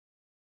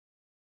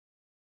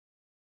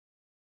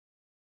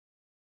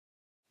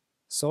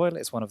Soil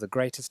is one of the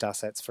greatest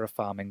assets for a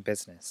farming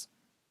business.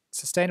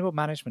 Sustainable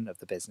management of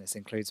the business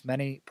includes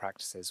many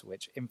practices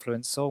which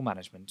influence soil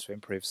management to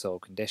improve soil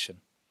condition.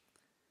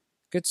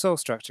 Good soil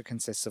structure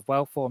consists of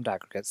well-formed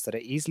aggregates that are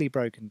easily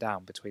broken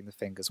down between the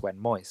fingers when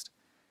moist,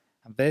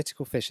 and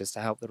vertical fissures to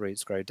help the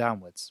roots grow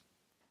downwards.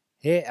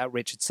 Here at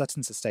Richard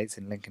Sutton's estates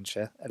in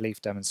Lincolnshire, a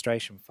leaf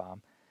demonstration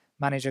farm,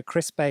 manager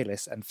Chris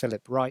Baylis and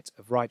Philip Wright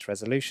of Wright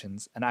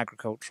Resolutions, an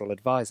agricultural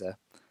advisor,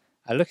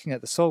 are looking at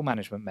the soil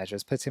management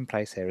measures put in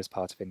place here as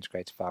part of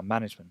integrated farm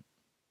management.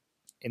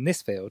 In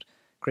this field,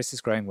 Chris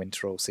is growing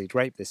winter oilseed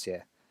rape this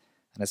year,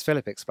 and as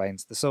Philip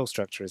explains, the soil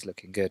structure is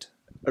looking good.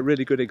 A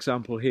really good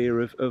example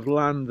here of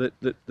land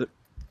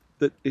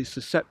that is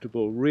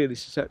susceptible, really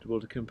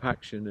susceptible to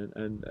compaction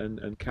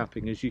and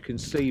capping, as you can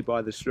see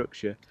by the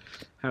structure,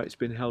 how it's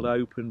been held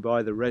open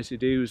by the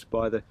residues,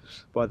 by the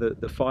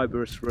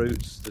fibrous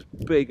roots.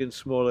 There's big and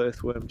small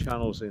earthworm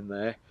channels in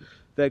there.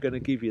 They're going to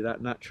give you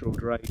that natural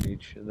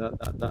drainage and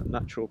that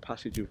natural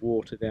passage of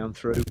water down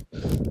through,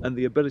 and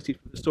the ability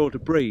for the soil to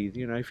breathe.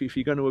 You know, if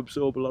you're going to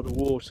absorb a lot of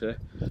water,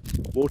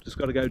 water's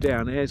got to go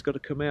down, air's got to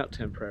come out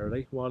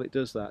temporarily while it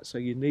does that. So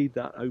you need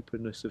that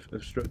openness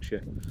of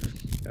structure.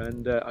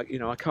 And you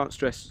know, I can't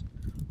stress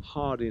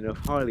highly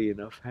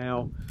enough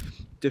how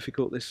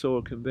difficult this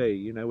soil can be.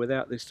 You know,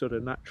 without this sort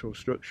of natural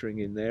structuring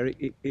in there,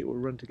 it will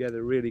run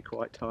together really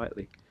quite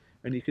tightly.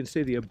 And you can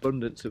see the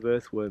abundance of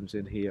earthworms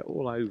in here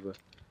all over.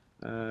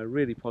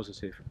 Really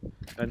positive,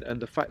 and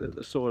the fact that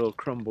the soil will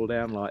crumble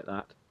down like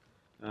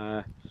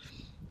that,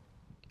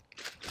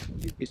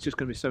 it's just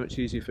going to be so much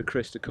easier for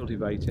Chris to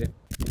cultivate it.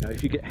 You know,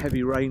 if you get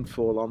heavy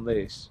rainfall on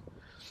this,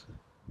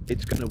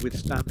 it's going to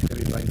withstand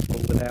heavy rainfall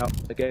without,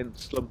 again,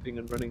 slumping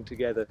and running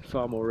together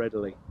far more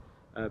readily,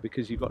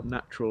 because you've got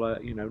natural,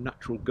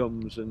 natural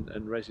gums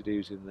and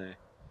residues in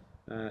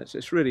there. So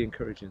it's really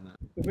encouraging that.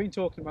 We've been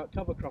talking about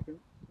cover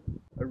cropping.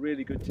 A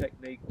really good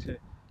technique to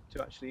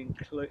actually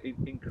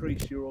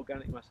increase your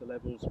organic matter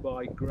levels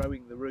by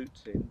growing the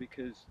roots in,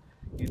 because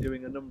you're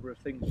doing a number of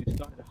things. You're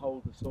starting to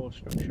hold the soil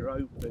structure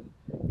open,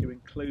 you're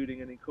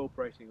including and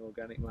incorporating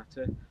organic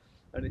matter,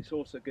 and it's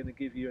also going to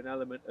give you an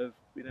element of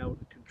being able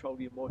to control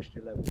your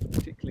moisture levels,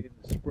 particularly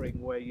in the spring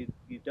where you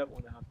don't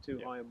want to have too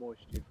high a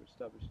moisture for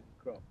establishing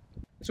the crop.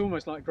 It's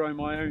almost like growing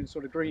my own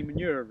sort of green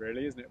manure,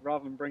 really, isn't it?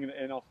 Rather than bringing it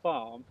in off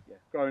farm,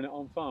 growing it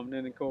on farm and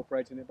then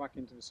incorporating it back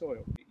into the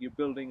soil. You're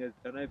building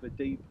an ever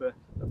deeper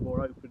and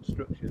more open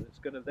structure that's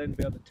going to then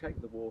be able to take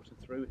the water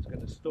through. It's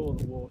going to store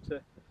the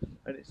water,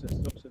 and it's a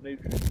source of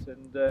nutrients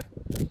and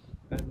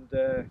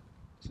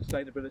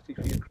sustainability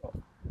for your crop.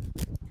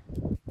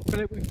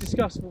 Philip, we've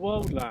discussed the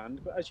wildland,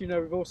 but as you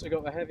know, we've also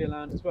got the heavier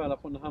land as well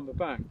up on the Humber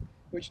Bank,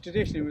 which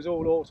traditionally was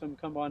all autumn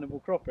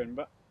combinable cropping,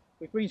 but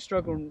we've been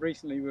struggling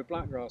recently with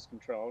blackgrass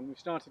control, and we've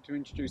started to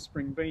introduce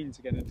spring beans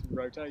again into the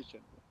rotation.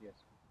 Yes.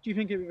 Do you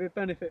think it would be a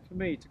benefit for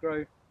me to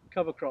grow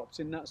cover crops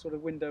in that sort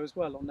of window as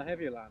well on the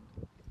heavier land?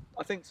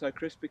 I think so,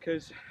 Chris,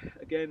 because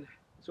again,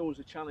 it's always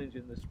a challenge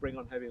in the spring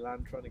on heavy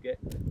land, trying to get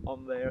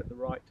on there at the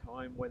right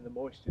time when the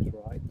moisture's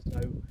right.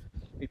 So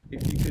if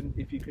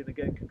you can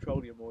again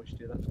control your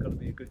moisture, that's got to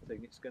be a good thing.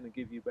 It's going to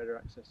give you better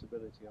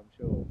accessibility, I'm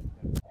sure.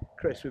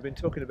 Chris, we've been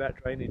talking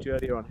about drainage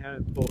earlier on. How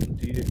important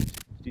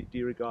do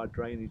you regard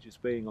drainage as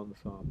being on the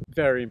farm?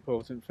 Very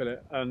important,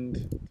 Philip, and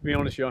to be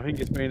honest with you, I think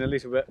it's been a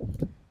little bit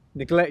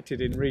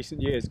neglected in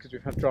recent years because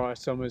we've had drier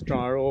summers,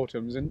 drier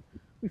autumns, and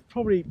we've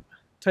probably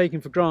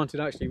taken for granted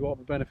actually what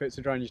the benefits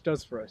of drainage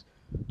does for us.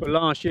 But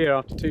last year,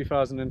 after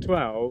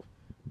 2012,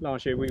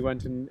 we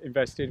went and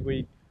invested.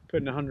 We put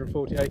in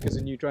 140 acres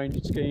of new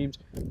drainage schemes.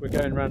 We're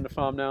going around the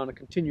farm now on a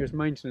continuous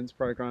maintenance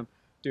programme,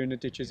 doing the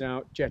ditches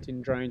out,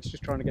 jetting drains,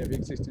 just trying to get the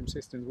existing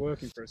systems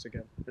working for us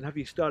again. And have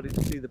you started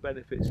to see the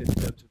benefits in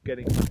terms of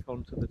getting back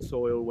onto the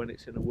soil when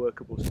it's in a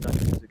workable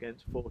state as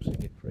against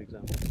forcing it, for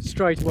example?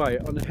 Straight away,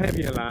 on the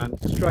heavier land,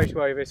 straight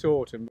away this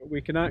autumn, but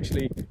we can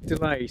actually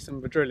delay some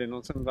of the drilling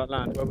on some of that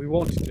land where we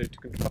wanted to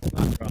control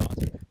that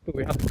grass, but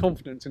we had the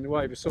confidence in the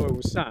way the soil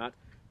was sat,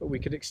 but we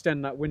could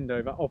extend that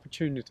window, that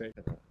opportunity.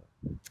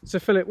 So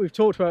Philip, we've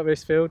talked about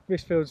this field.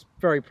 This field's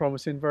very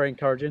promising, very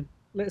encouraging.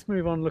 Let's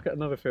move on and look at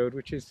another field,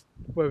 which is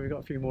where we've got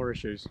a few more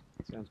issues.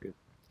 Sounds good.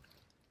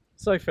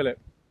 So Philip,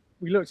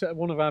 we looked at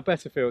one of our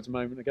better fields a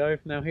moment ago.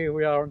 Now here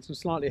we are on some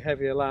slightly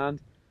heavier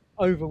land,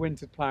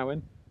 overwintered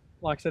ploughing.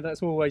 Like I said,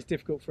 that's always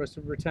difficult for us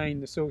to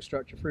retain the soil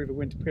structure through the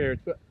winter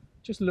period, but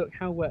just look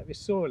how wet this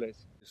soil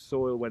is. The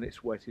soil, when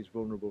it's wet, is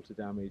vulnerable to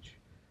damage,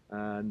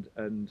 and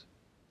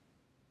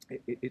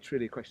it's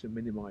really a question of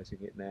minimising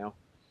it now.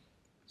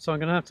 So I'm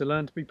going to have to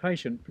learn to be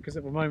patient, because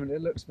at the moment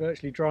it looks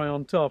virtually dry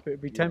on top. It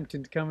would be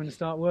tempting to come in and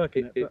start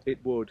working it. It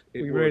would.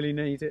 We really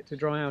need it to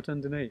dry out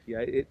underneath.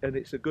 Yeah, and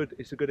it's a good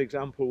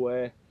example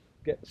where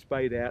get the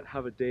spade out,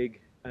 have a dig,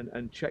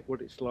 and check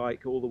what it's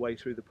like all the way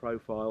through the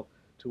profile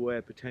to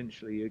where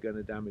potentially you're going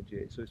to damage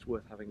it. So it's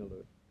worth having a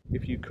look.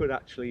 If you could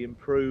actually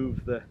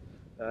improve the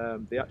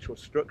actual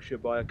structure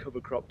by a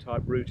cover crop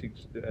type rooting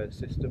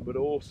system, but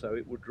also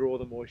it would draw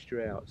the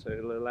moisture out, so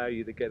it'll allow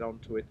you to get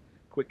onto it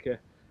quicker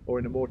or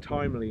in a more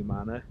timely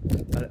manner,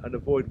 and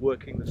avoid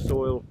working the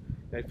soil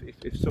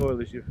If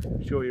soil, as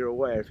I'm sure you're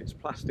aware, if it's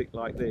plastic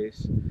like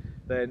this,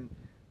 then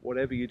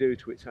whatever you do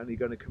to it's only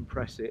going to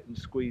compress it and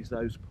squeeze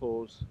those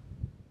pores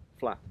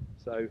flat.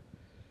 So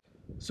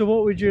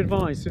what would you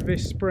advise for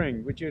this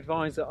spring? Would you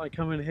advise that I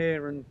come in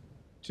here and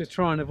just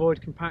try and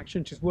avoid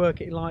compaction, just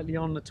work it lightly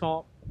on the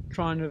top,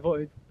 try and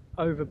avoid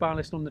over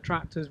ballast on the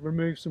tractors,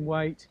 remove some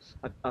weight?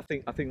 I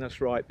think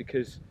that's right,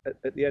 because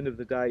at the end of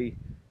the day,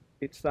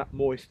 it's that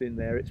moist in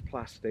there, it's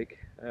plastic.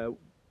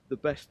 The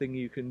best thing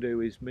you can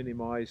do is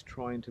minimise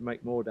trying to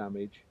make more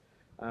damage.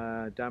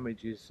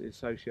 Damage is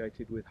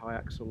associated with high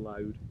axle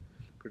load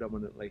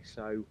predominantly,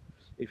 so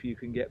if you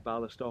can get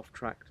ballast off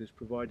tractors,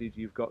 provided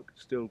you've got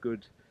still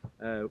good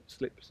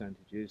slip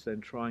percentages, then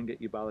try and get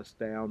your ballast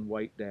down,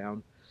 weight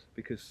down,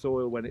 because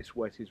soil when it's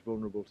wet is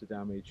vulnerable to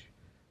damage,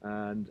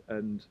 and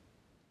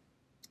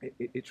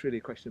it's really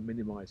a question of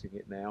minimising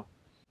it now.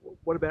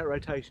 What about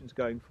rotations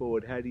going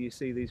forward? How do you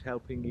see these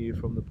helping you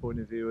from the point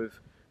of view of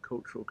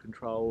cultural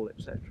control,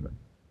 etc.?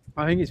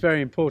 I think it's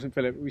very important,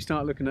 Philip, we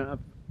start looking at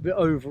the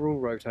overall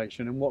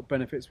rotation and what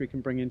benefits we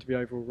can bring into the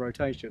overall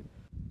rotation.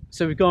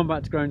 So we've gone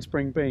back to growing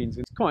spring beans.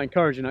 It's quite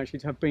encouraging actually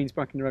to have beans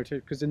back in the rotation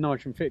because they're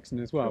nitrogen fixing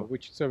as well, Sure.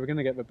 so we're going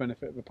to get the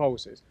benefit of the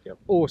pulses. Yep.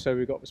 Also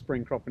we've got the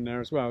spring crop in there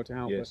as well to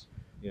help us.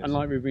 Yes. And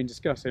like we've been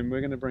discussing,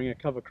 we're going to bring a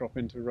cover crop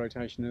into the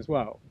rotation as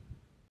well.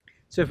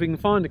 So if we can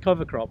find a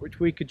cover crop which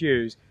we could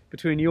use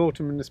between the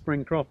autumn and the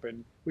spring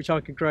cropping, which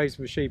I could graze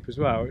with sheep as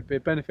well, it'd be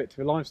a benefit to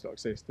the livestock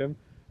system,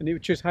 and it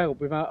would just help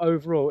with our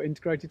overall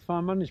integrated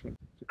farm management.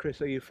 So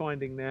Chris, are you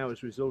finding now,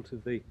 as a result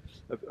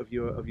of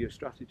your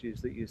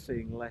strategies, that you're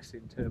seeing less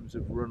in terms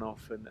of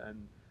runoff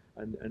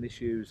and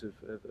issues of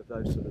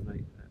those sort of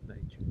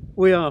nature?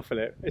 We are,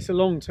 Philip. It's a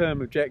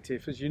long-term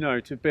objective, as you know,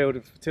 to build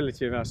the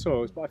fertility of our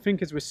soils, but I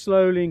think as we're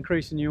slowly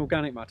increasing the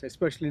organic matter,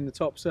 especially in the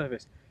top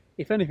surface,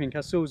 if anything,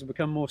 our soils will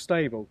become more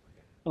stable.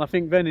 And I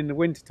think then in the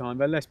winter time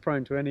they're less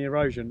prone to any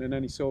erosion and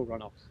any soil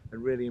runoff.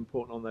 And really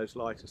important on those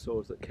lighter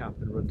soils that cap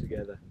and run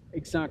together.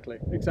 Exactly.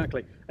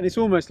 And it's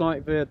almost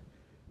like the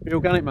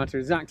organic matter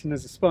is acting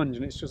as a sponge,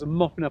 and it's just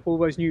mopping up all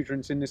those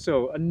nutrients in the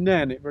soil, and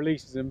then it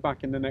releases them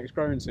back in the next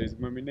growing season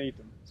when we need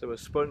them. So a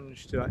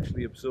sponge to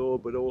actually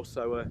absorb, but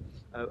also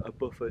a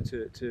buffer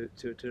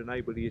to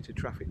enable you to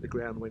traffic the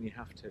ground when you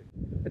have to.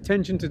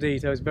 Attention to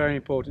detail is very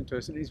important to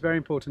us, and it's very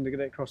important to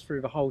get it across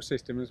through the whole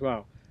system as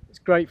well. It's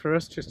great for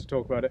us just to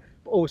talk about it,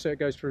 but also it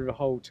goes through the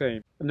whole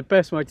team. And the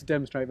best way to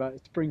demonstrate that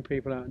is to bring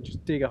people out and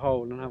just dig a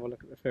hole and have a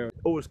look at the field.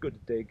 Always good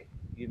to dig.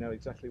 You know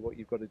exactly what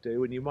you've got to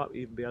do, and you might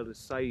even be able to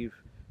save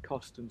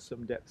cost and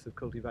some depth of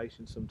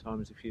cultivation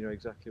sometimes if you know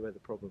exactly where the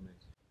problem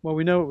is. Well,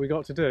 we know what we've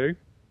got to do.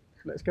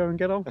 Let's go and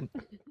get on.